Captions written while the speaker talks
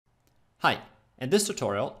Hi, in this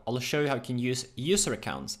tutorial, I'll show you how you can use user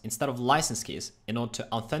accounts instead of license keys in order to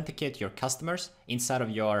authenticate your customers inside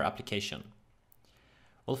of your application.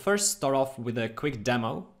 We'll first start off with a quick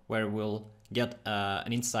demo where we'll get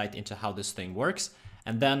an insight into how this thing works,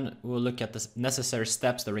 and then we'll look at the necessary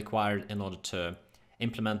steps that are required in order to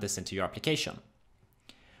implement this into your application.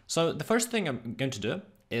 So the first thing I'm going to do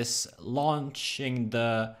is launching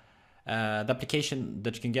the application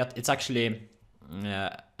that you can get. It's actually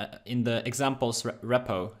in the examples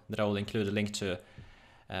repo that I will include a link to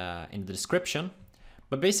in the description.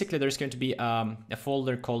 But basically there's going to be a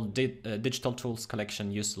folder called Digital Tools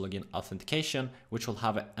Collection Used Login Authentication, which will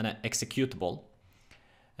have an executable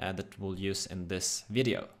that we'll use in this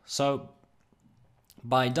video. So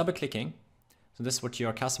by double clicking, so this is what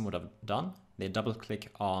your customer would have done. They double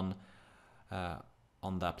click on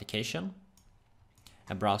the application,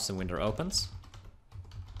 a browser window opens.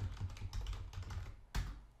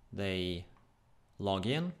 They log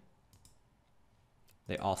in,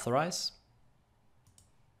 they authorize,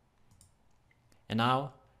 and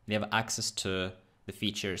now they have access to the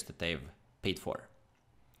features that they've paid for.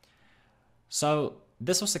 So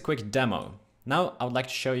this was a quick demo. Now I would like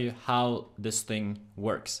to show you how this thing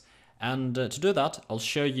works. And to do that, I'll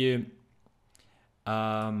show you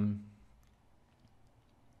the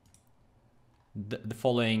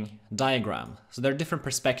following diagram. So there are different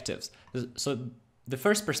perspectives. So the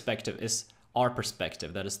first perspective is our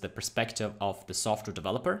perspective. That is the perspective of the software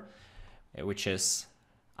developer, which is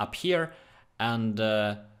up here. And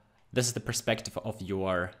this is the perspective of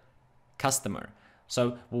your customer.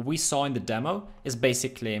 So what we saw in the demo is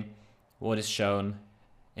basically what is shown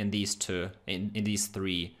in these these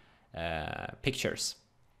three pictures.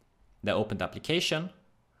 They opened the application,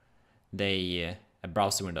 a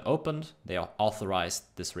browser window opened, they authorized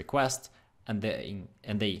this request, and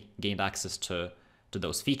they gained access to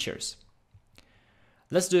those features.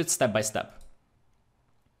 Let's do it step by step.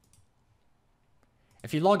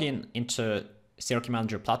 If you log into CRK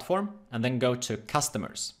Manager platform and then go to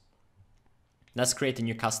customers, let's create a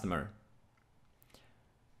new customer.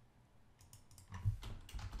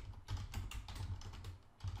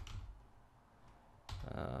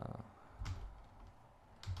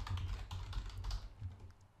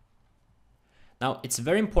 Now it's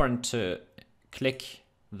very important to click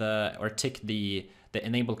tick the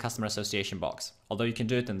enable customer association box. Although you can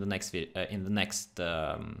do it in the next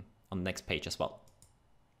on the next page as well.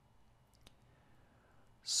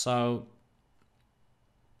 So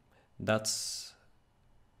that's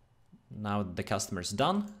now the customer is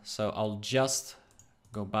done. So I'll just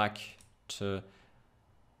go back to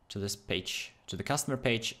this page, to the customer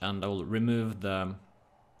page, and I will remove the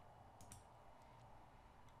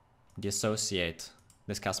associate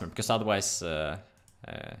this customer, because otherwise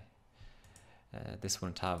this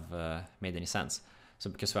wouldn't have made any sense. So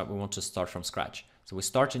because we want to start from scratch. So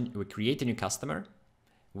we create a new customer.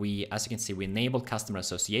 As you can see, we enable customer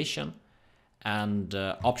association, and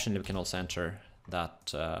optionally we can also enter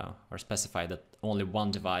that or specify that only one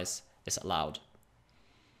device is allowed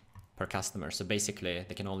per customer. So basically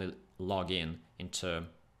they can only log into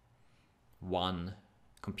one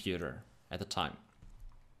computer at a time.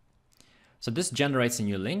 So this generates a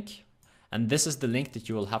new link, and this is the link that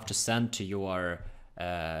you will have to send to your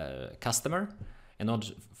customer in order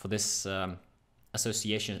for this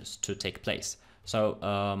association to take place. So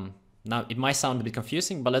now it might sound a bit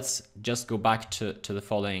confusing, but let's just go back to the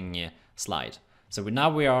following slide. So now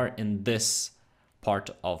we are in this part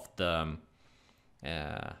of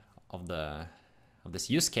this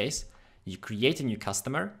use case. You create a new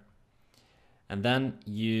customer, and then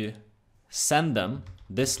you send them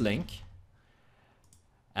this link.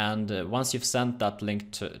 And once you've sent that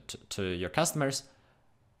link to your customers,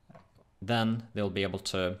 then they'll be able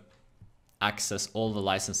to access all the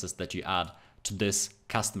licenses that you add to this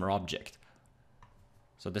customer object.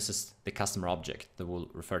 So this is the customer object that we'll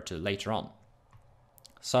refer to later on.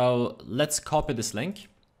 So let's copy this link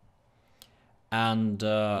and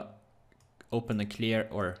open a clear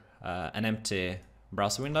or an empty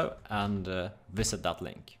browser window and visit that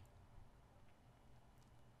link.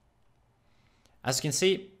 As you can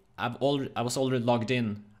see, I was already logged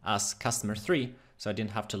in as customer 3, so I didn't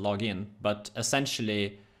have to log in. But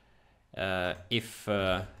essentially, if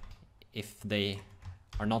they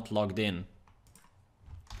are not logged into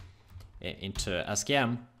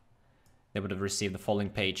SKM, they would have received the following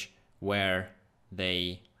page where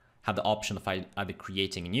they have the option of either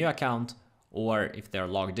creating a new account, or if they're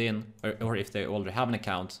logged in, or if they already have an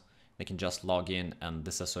account, they can just log in and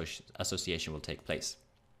this association will take place.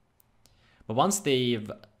 But once their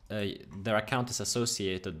account is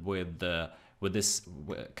associated with with this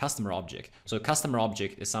customer object. So customer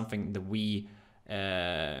object is something that we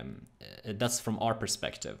that's from our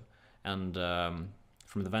perspective and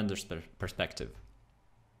from the vendor's perspective.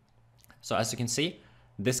 So as you can see,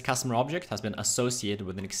 this customer object has been associated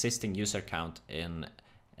with an existing user account in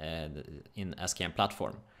SKM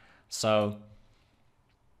platform. So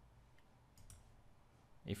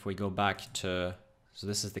if we go back to, so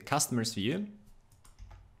this is the customer's view.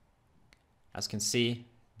 As you can see,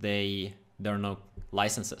 there are no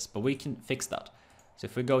licenses, but we can fix that. So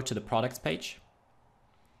if we go to the products page,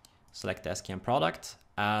 select the SKM product,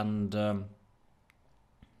 and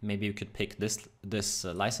maybe you could pick this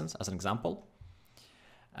license as an example,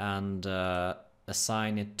 and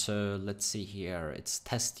assign it to, let's see here, it's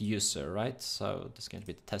test user, right? So this is going to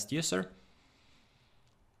be the test user.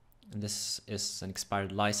 And this is an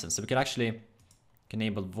expired license. So we could actually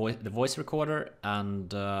enable the voice recorder,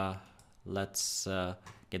 and let's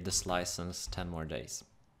get this license 10 more days.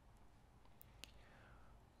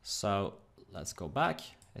 So let's go back.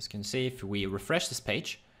 As you can see, if we refresh this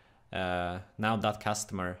page, now that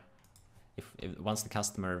customer, once the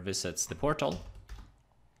customer visits the portal,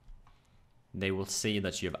 they will see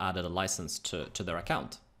that you've added a license to their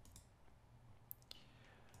account.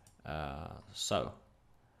 And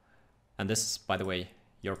this is, by the way,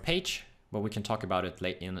 your page, but we can talk about it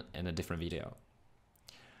later in a different video.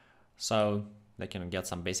 So they can get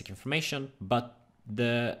some basic information, but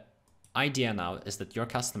the idea now is that your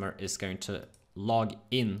customer is going to log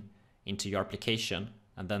into your application,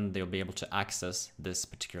 and then they'll be able to access this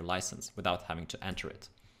particular license without having to enter it.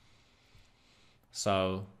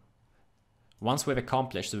 So once we've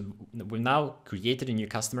accomplished, we've now created a new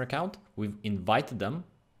customer account, we've invited them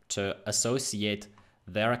to associate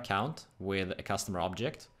their account with a customer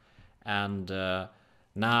object, and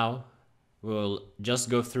now we'll just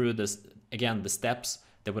go through this again, the steps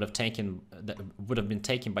that would have been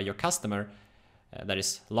taken by your customer, that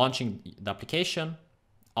is launching the application,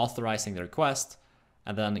 authorizing the request,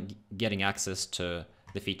 and then getting access to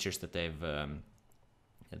the features that they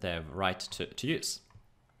have right to use.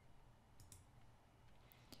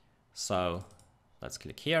 So let's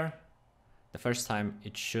click here. The first time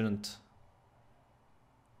it shouldn't.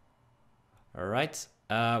 All right.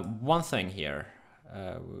 One thing here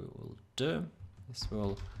we will do is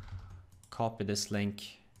we'll copy this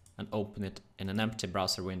link and open it in an empty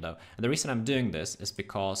browser window. And the reason I'm doing this is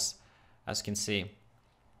because, as you can see,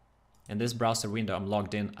 in this browser window, I'm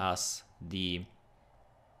logged in as the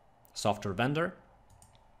software vendor,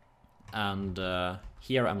 and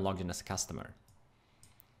here I'm logged in as a customer.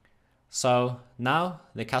 So now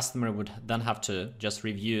the customer would then have to just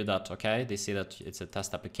review that, okay, they see that it's a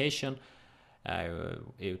test application,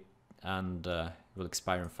 and will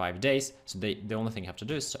expire in 5 days. So the only thing you have to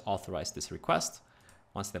do is to authorize this request.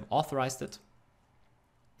 Once they've authorized it,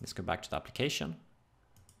 let's go back to the application.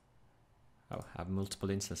 Oh, I have multiple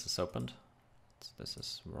instances opened. This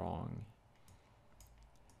is wrong.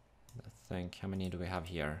 I think, how many do we have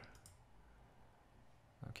here?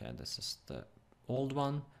 Okay, this is the old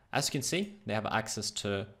one. As you can see, they have access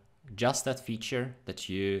to just that feature that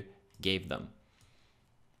you gave them.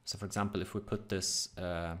 So for example, if we put this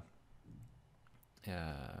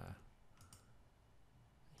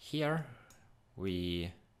here,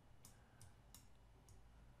 we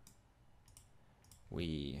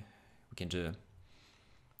can do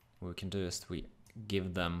what we can do is we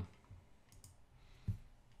give them,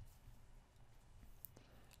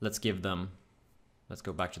 let's go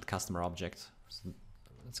back to the customer object. So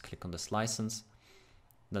let's click on this license.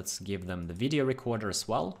 Let's give them the video recorder as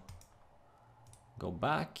well. Go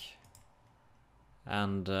back,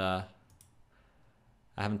 and I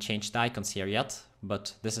haven't changed the icons here yet,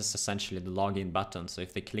 but this is essentially the login button. So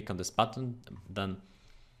if they click on this button, then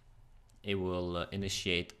it will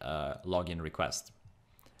initiate a login request.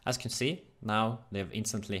 As you can see, now they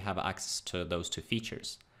instantly have access to those two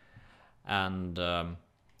features, and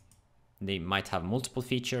they might have multiple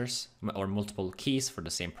features or multiple keys for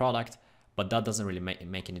the same product, but that doesn't really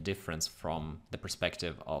make any difference from the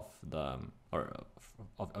perspective of the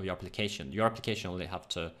of your application. Your application only has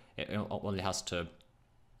to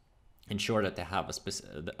ensure that they have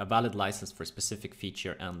a valid license for a specific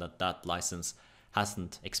feature, and that license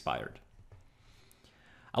hasn't expired.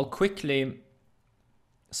 I'll quickly.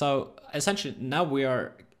 So essentially, now we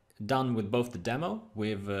are done with both the demo.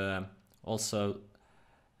 We've also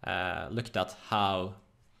looked at how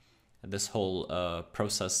this whole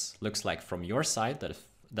process looks like from your side,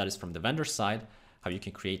 that is from the vendor side, how you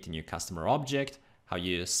can create a new customer object, how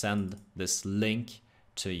you send this link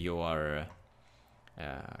to your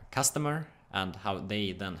customer, and how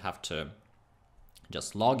they then have to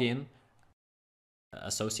just log in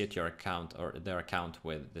associate your account or their account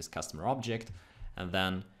with this customer object, and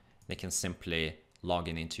then they can simply log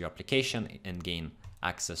in into your application and gain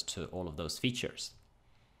access to all of those features.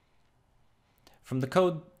 From the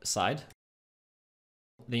code side,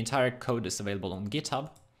 the entire code is available on GitHub,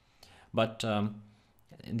 but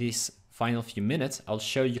in these final few minutes, I'll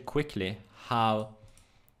show you quickly how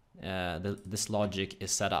this logic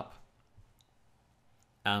is set up.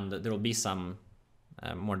 And there will be some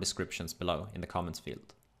more descriptions below in the comments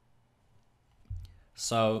field.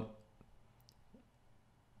 So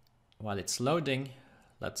while it's loading,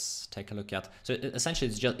 let's take a look at. So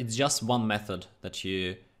essentially, it's just one method that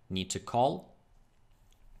you need to call.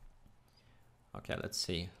 Okay, let's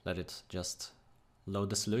see. Let it just load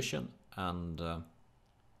the solution and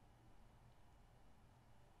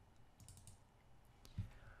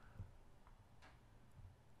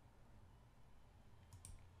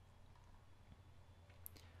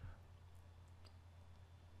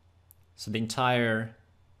so the entire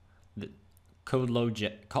code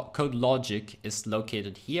logic is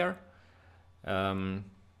located here.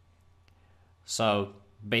 So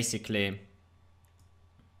basically,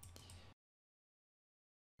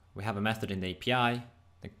 we have a method in the API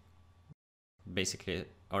that basically,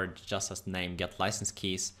 or just as the name get license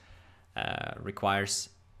keys, requires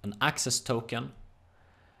an access token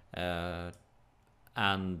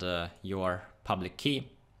and your public key.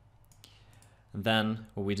 Then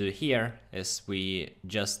what we do here is we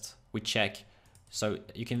check. So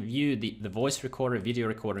you can view the voice recorder, video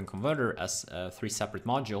recorder, and converter as 3 separate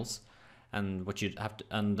modules, and what you have to,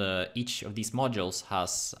 and each of these modules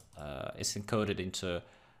has is encoded into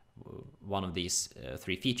one of these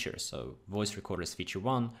 3 features. So voice recorder is feature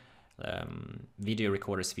 1, video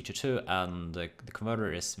recorder is feature 2, and the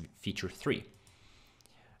converter is feature 3.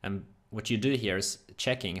 And what you do here is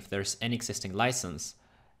checking if there's any existing license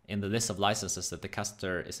in the list of licenses that the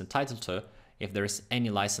customer is entitled to, if there is any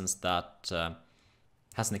license that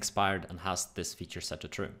hasn't expired and has this feature set to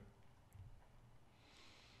true.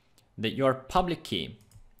 Your public key,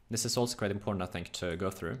 this is also quite important, I think, to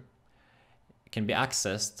go through, can be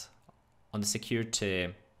accessed on the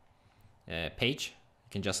security page.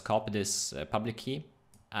 You can just copy this public key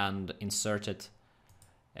and insert it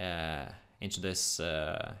into this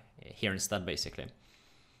here instead, basically.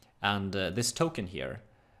 And this token here,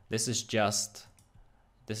 this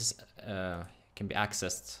can be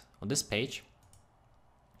accessed on this page.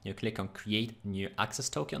 You click on create new access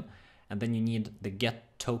token, and then you need the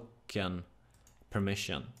get token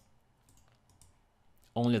permission.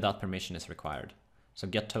 Only that permission is required. So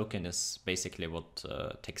get token is basically what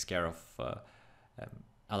takes care of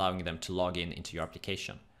allowing them to log in into your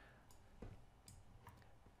application.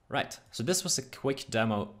 Right, so this was a quick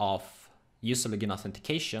demo of user login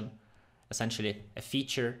authentication, essentially a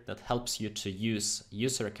feature that helps you to use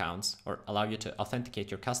user accounts or allow you to authenticate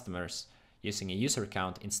your customers using a user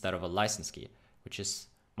account instead of a license key, which is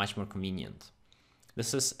much more convenient.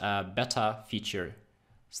 This is a beta feature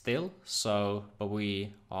still, but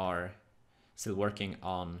we are still working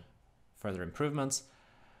on further improvements.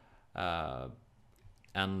 And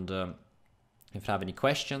if you have any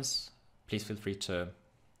questions, please feel free to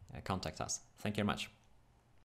contact us. Thank you very much.